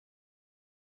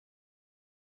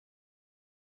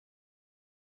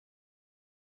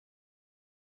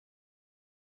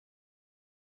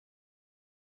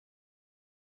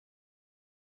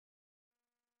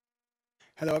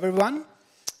Hello everyone.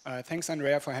 Thanks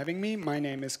Andrea for having me. My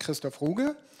name is Christoph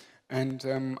Ruge and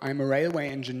I'm a railway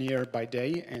engineer by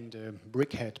day and a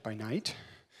brickhead by night.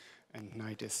 And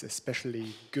night is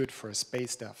especially good for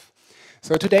space stuff.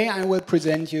 So today I will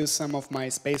present you some of my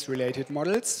space-related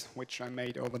models, which I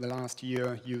made over the last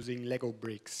year using Lego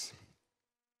bricks.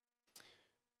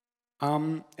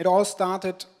 It all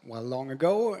started, well, long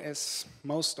ago, as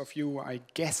most of you, I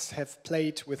guess, have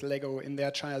played with Lego in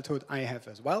their childhood. I have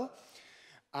as well.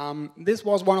 This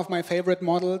was one of my favorite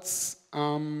models.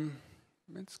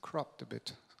 It's cropped a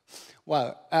bit.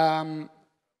 Well,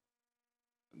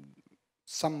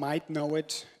 some might know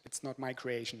it. It's not my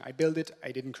creation. I built it,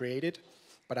 I didn't create it,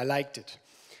 but I liked it.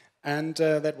 And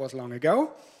that was long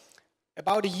ago.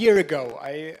 About a year ago,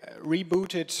 I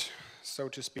rebooted, so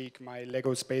to speak, my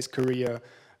Lego space career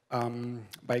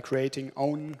by creating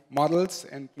own models,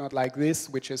 and not like this,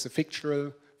 which is a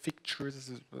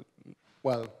fictitious,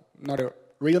 well, not a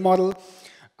real model.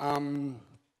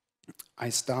 I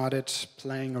started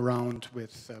playing around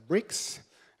with bricks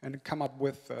and come up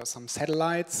with some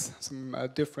satellites, some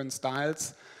different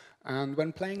styles. And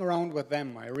when playing around with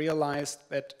them, I realized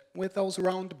that with those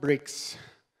round bricks,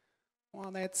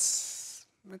 well, it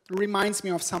reminds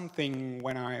me of something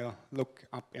when I look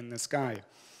up in the sky.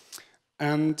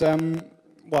 And,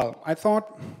 well, I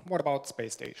thought, what about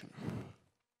space station?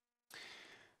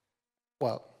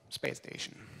 Well, space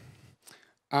station.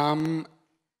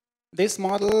 This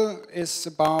model is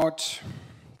about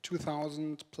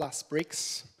 2,000 plus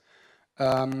bricks.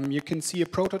 You can see a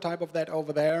prototype of that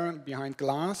over there behind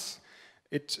glass.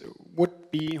 It will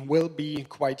be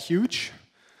quite huge,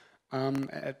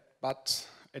 but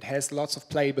it has lots of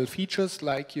playable features,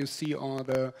 like you see all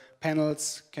the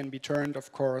panels can be turned,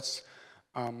 of course.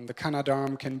 The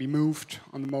Canadarm can be moved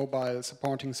on the mobile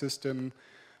supporting system,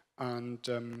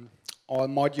 and all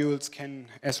modules can,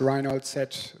 as Reinhold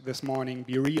said this morning,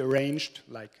 be rearranged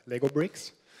like Lego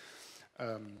bricks,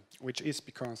 which is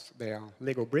because they are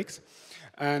Lego bricks.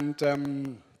 And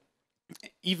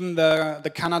even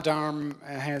the Canadarm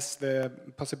has the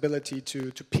possibility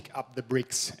to pick up the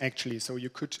bricks, actually, so you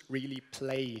could really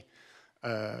play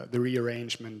the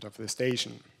rearrangement of the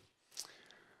station.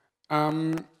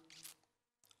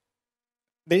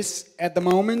 This, at the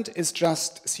moment, is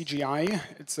just CGI.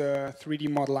 It's a 3D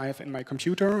model I have in my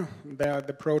computer.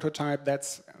 The prototype,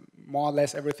 that's more or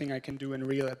less everything I can do in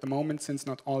real at the moment, since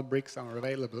not all bricks are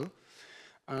available.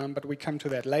 But we come to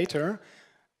that later.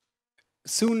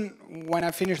 Soon, when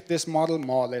I finish this model,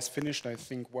 more or less finished, I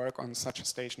think work on such a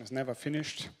station is never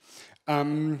finished,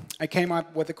 I came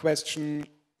up with the question,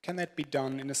 can that be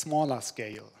done in a smaller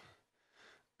scale?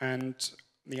 And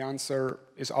the answer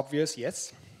is obvious,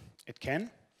 yes. It can.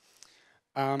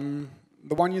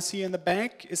 The one you see in the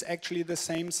back is actually the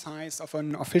same size of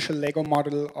an official Lego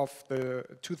model of the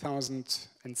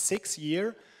 2006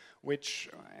 year, which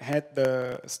had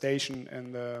the station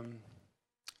in the,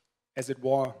 as it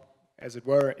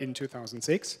were in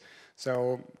 2006.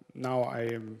 So now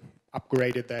I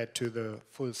upgraded that to the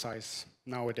full-size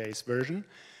nowadays version.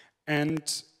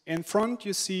 And in front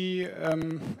you see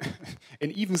an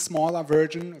even smaller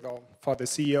version for the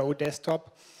CEO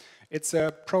desktop. It's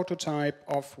a prototype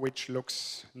of which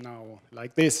looks now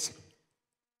like this.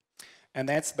 And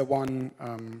that's the one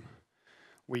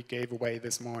we gave away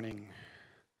this morning.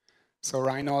 So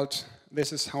Reinhold,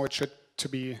 this is how it should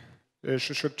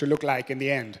look like in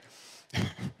the end.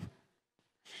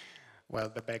 Well,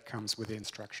 the back comes with the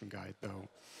instruction guide though.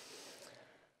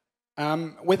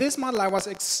 With this model I was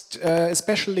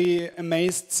especially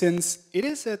amazed, since it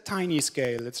is a tiny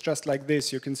scale. It's just like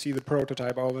this. You can see the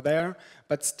prototype over there,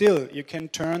 but still you can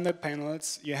turn the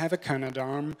panels, you have a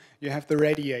Canadarm, you have the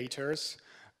radiators.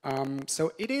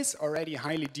 So it is already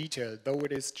highly detailed, though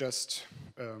it is just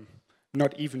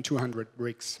not even 200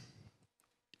 bricks.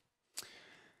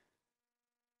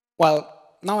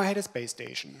 Well, now I had a space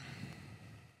station.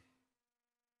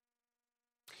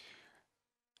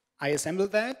 I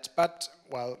assembled that, but,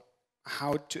 well,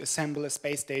 how to assemble a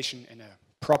space station in a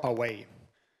proper way?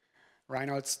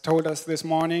 Reinhold told us this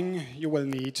morning, you will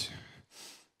need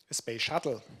a space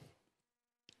shuttle.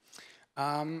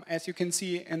 As you can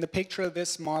see in the picture,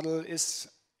 this model is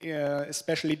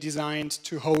especially designed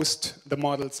to host the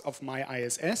models of my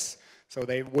ISS. So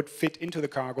they would fit into the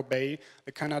cargo bay.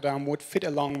 The Canadarm would fit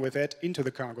along with it into the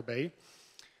cargo bay.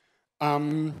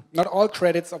 Not all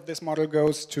credits of this model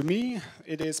goes to me.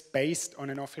 It is based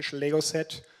on an official Lego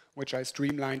set, which I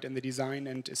streamlined in the design,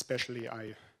 and especially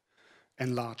I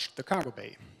enlarged the cargo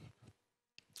bay.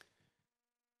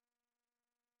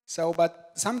 So,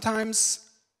 but sometimes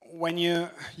when you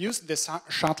use this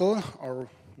shuttle, or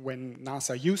when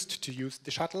NASA used to use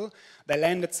the shuttle, they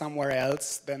landed somewhere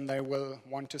else, then they will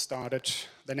want to start it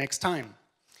the next time.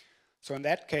 So in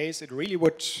that case, it really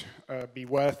would be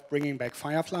worth bringing back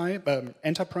Firefly,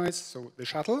 Enterprise, so the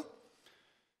shuttle,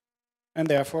 and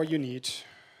therefore you need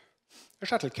a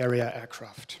shuttle carrier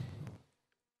aircraft.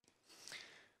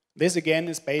 This again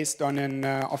is based on an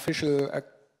official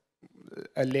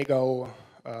Lego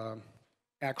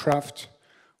aircraft,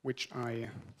 which I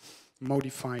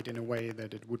modified in a way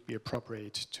that it would be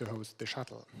appropriate to host the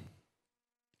shuttle.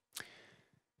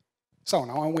 So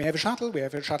now we have a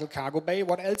shuttle cargo bay.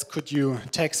 What else could you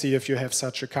taxi if you have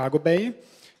such a cargo bay?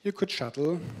 You could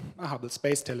shuttle a Hubble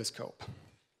Space Telescope.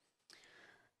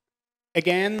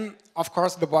 Again, of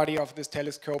course, the body of this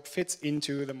telescope fits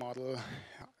into the model.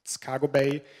 It's cargo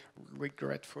bay.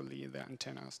 Regretfully, the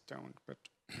antennas don't, but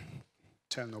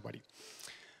tell nobody.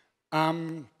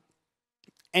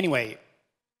 Anyway,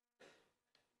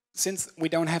 since we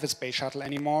don't have a space shuttle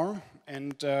anymore,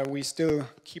 and we still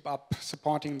keep up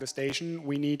supporting the station,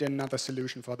 we need another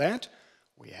solution for that.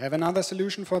 We have another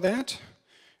solution for that.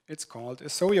 It's called a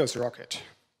Soyuz rocket.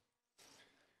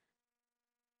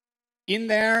 In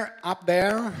there, up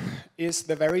there, is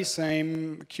the very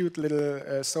same cute little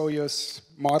Soyuz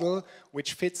model,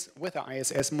 which fits with the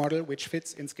ISS model, which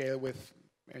fits in scale with,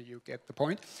 you get the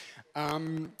point.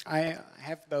 I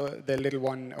have the little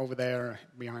one over there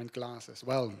behind glass as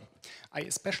well. I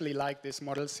especially like this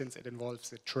model since it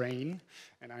involves a train,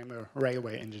 and I'm a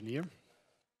railway engineer.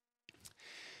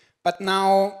 But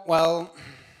now, well,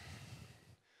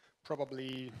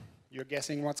 probably you're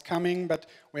guessing what's coming, but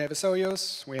we have a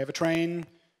Soyuz, we have a train,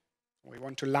 we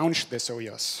want to launch the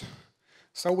Soyuz.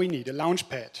 So we need a launch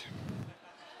pad.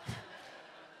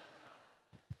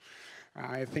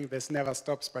 I think this never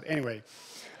stops, but anyway.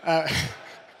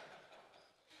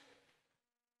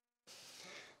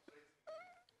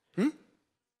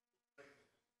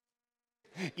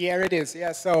 Yeah, it is.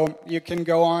 Yeah, so you can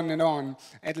go on and on.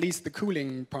 At least the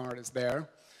cooling part is there.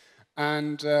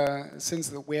 And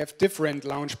since we have different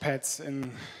launch pads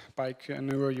in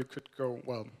Baikonur, you could go,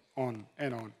 well, on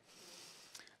and on.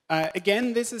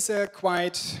 Again, this is a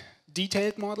quite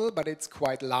detailed model, but it's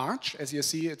quite large. As you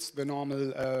see, it's the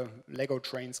normal Lego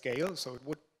train scale, so it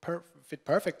would fit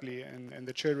perfectly in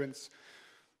the children's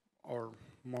or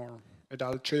more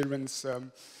adult children's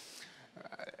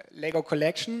Lego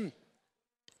collection.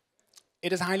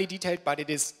 It is highly detailed, but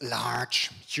it is large,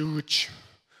 huge,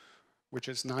 which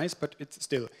is nice, but it's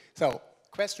still. So,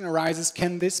 question arises,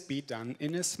 can this be done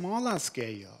in a smaller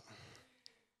scale?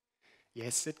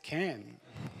 Yes, it can.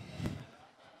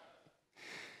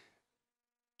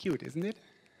 Cute, isn't it?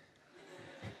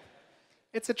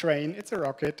 It's a train, it's a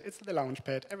rocket, it's the launch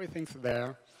pad, everything's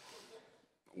there.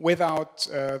 Without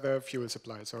the fuel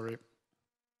supply, sorry.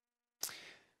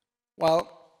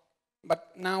 Well,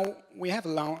 but now we have a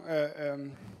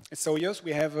Soyuz,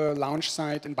 we have a launch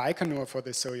site in Baikonur for the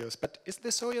Soyuz. But is the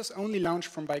Soyuz only launched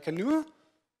from Baikonur?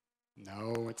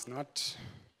 No, it's not.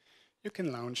 You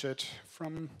can launch it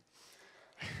from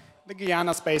the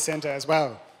Guyana Space Center as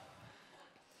well.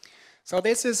 So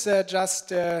this is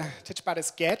just a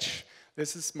sketch.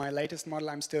 This is my latest model.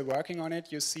 I'm still working on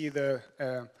it. You see the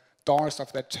doors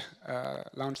of that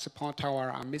launch support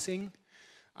tower are missing.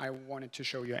 I wanted to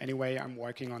show you anyway. I'm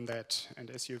working on that. And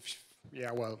as you've,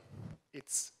 yeah, well,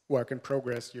 it's work in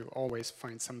progress. You always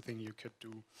find something you could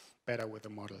do better with the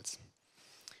models.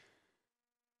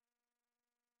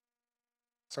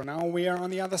 So now we are on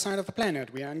the other side of the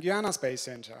planet. We are in Guyana Space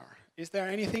Center. Is there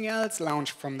anything else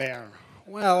launched from there?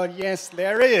 Well, yes,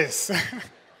 there is.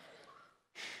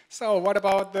 So what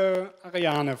about the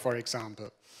Ariane, for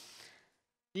example?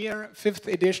 Here,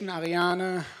 5th edition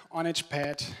Ariane on its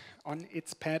pad, on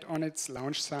its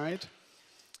launch site.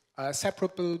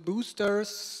 Separable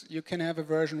boosters, you can have a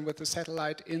version with the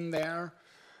satellite in there,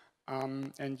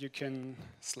 and you can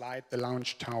slide the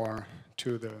launch tower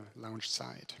to the launch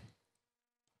site.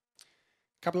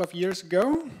 A couple of years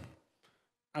ago,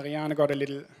 Ariane got a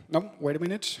little, no, wait a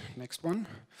minute, next one.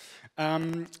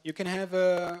 You can have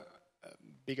a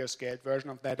bigger scaled version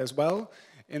of that as well.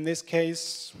 In this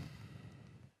case,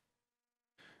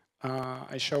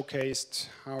 I showcased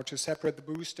how to separate the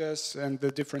boosters and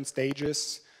the different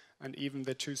stages, and even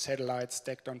the 2 satellites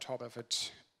stacked on top of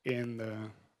it in the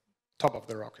top of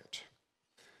the rocket.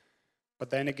 But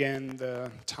then again,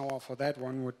 the tower for that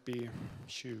one would be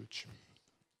huge.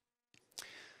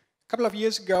 A couple of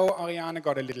years ago, Ariane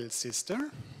got a little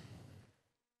sister,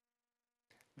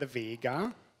 the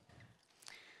Vega.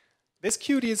 This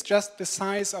cutie is just the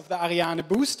size of the Ariane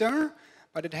booster,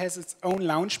 but it has its own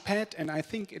launch pad, and I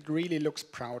think it really looks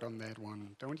proud on that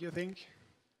one, don't you think?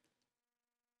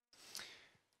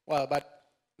 Well, but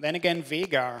then again,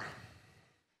 Vega,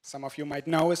 some of you might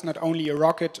know, is not only a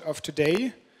rocket of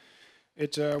today.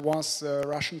 It was a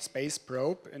Russian space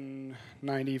probe in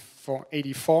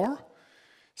 1984,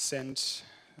 sent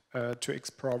to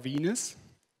explore Venus.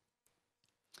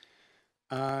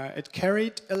 It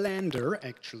carried a lander,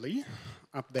 actually,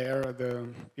 up there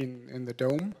in the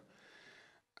dome.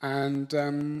 And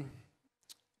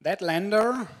that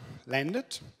lander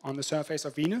landed on the surface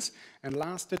of Venus and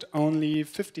lasted only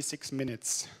 56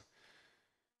 minutes,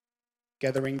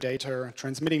 gathering data,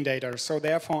 transmitting data. So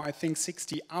therefore, I think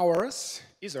 60 hours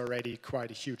is already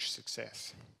quite a huge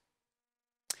success.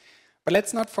 But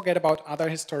let's not forget about other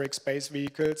historic space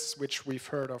vehicles, which we've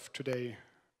heard of today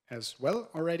as well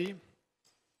already.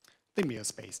 The Mir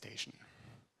space station.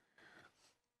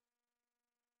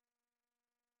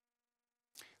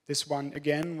 This one,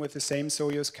 again, with the same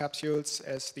Soyuz capsules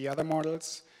as the other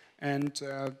models. And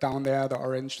down there, the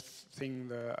orange thing,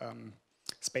 the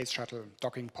space shuttle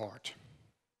docking port.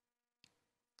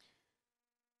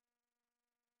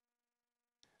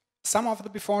 Some of the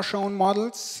before shown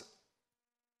models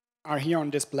are here on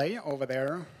display over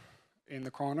there in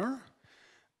the corner.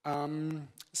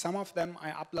 Some of them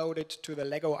I uploaded to the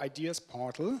LEGO Ideas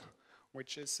portal,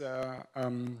 which is a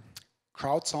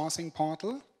crowdsourcing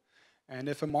portal. And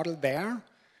if a model there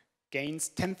gains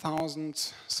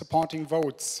 10,000 supporting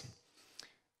votes,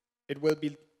 it will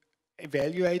be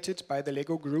evaluated by the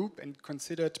LEGO group and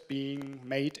considered being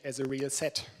made as a real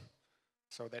set,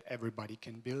 so that everybody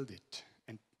can build it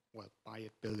and, well, buy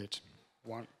it, build it.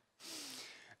 One.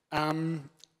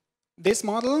 This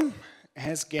model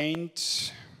has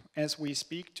gained, as we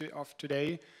speak of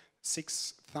today,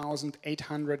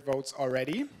 6,800 votes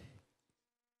already.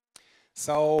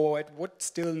 So it would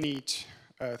still need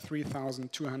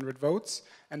 3,200 votes,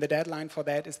 and the deadline for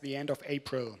that is the end of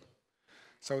April.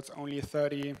 So it's only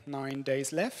 39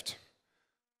 days left.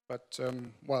 But,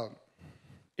 well,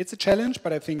 it's a challenge,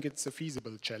 but I think it's a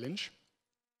feasible challenge.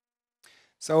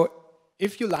 So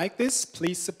if you like this,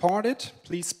 please support it.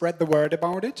 Please spread the word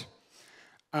about it.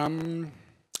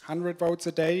 100 votes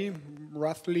a day,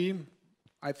 roughly,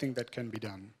 I think that can be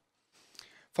done.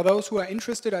 For those who are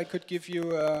interested, I could give you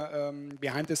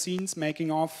behind the scenes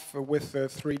making of with the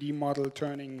 3D model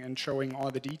turning and showing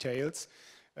all the details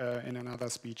in another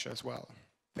speech as well.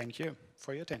 Thank you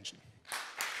for your attention.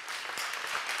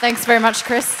 Thanks very much,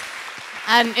 Chris.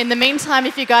 And in the meantime,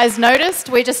 if you guys noticed,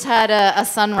 we just had a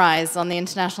sunrise on the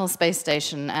International Space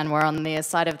Station, and we're on the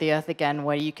side of the Earth again,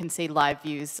 where you can see live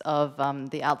views of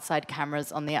the outside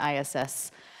cameras on the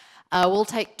ISS. We'll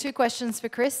take 2 questions for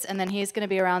Chris, and then he's going to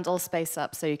be around all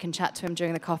SpaceUp, so you can chat to him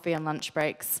during the coffee and lunch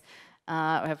breaks. We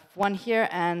have one here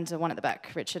and one at the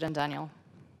back, Richard and Daniel.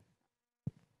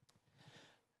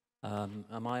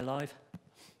 Am I live?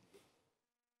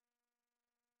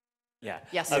 Yeah.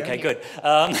 Yes. Okay, good.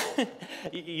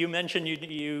 You mentioned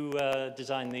you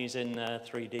designed these in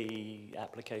 3D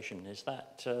application. Is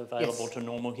that available to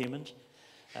normal humans?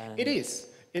 It is.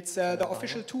 It's the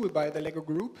official tool by the LEGO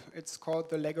Group. It's called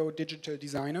the LEGO Digital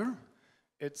Designer.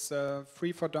 It's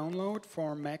free for download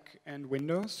for Mac and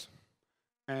Windows.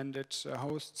 And it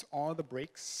hosts all the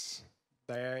bricks.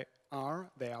 There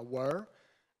were.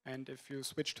 And if you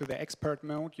switch to the expert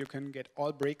mode, you can get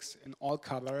all bricks in all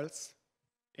colors,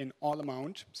 in all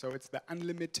amount. So it's the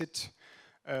unlimited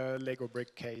LEGO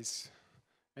brick case.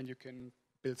 And you can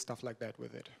build stuff like that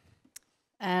with it.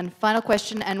 And final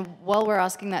question, and while we're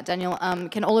asking that, Daniel,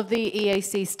 can all of the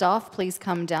EAC staff please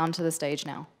come down to the stage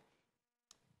now?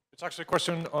 It's actually a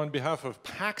question on behalf of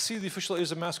Paxi, the official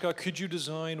ESA mascot. Could you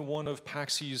design one of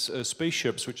Paxi's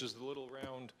spaceships, which is the little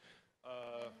round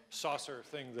saucer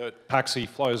thing that Paxi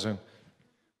flies in?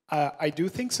 I do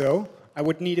think so. I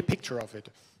would need a picture of it.